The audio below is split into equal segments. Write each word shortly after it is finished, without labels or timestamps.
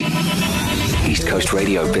East Coast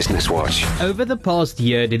Radio Business Watch. Over the past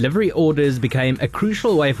year, delivery orders became a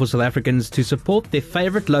crucial way for South Africans to support their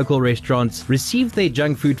favorite local restaurants, receive their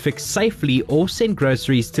junk food fix safely, or send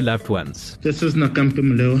groceries to loved ones. This is Nakampa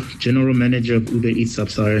Maleo, General Manager of Uber Eats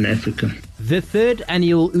Sub-Saharan Africa. The third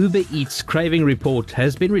annual Uber Eats Craving Report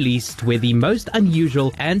has been released, where the most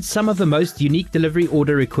unusual and some of the most unique delivery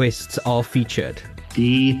order requests are featured.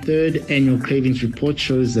 The third annual Cravings Report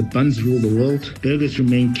shows that buns rule the world. Burgers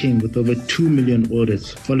remain king with over 2 million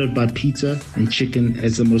orders, followed by pizza and chicken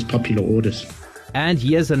as the most popular orders. And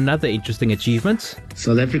here's another interesting achievement.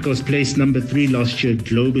 South Africa was placed number 3 last year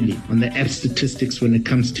globally on the app statistics when it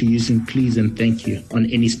comes to using please and thank you on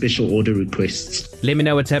any special order requests. Let me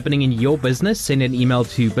know what's happening in your business. Send an email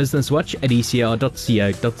to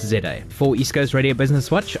businesswatch@ecr.co.za. For East Coast Radio Business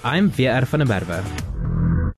Watch, I'm VR van der Merwe.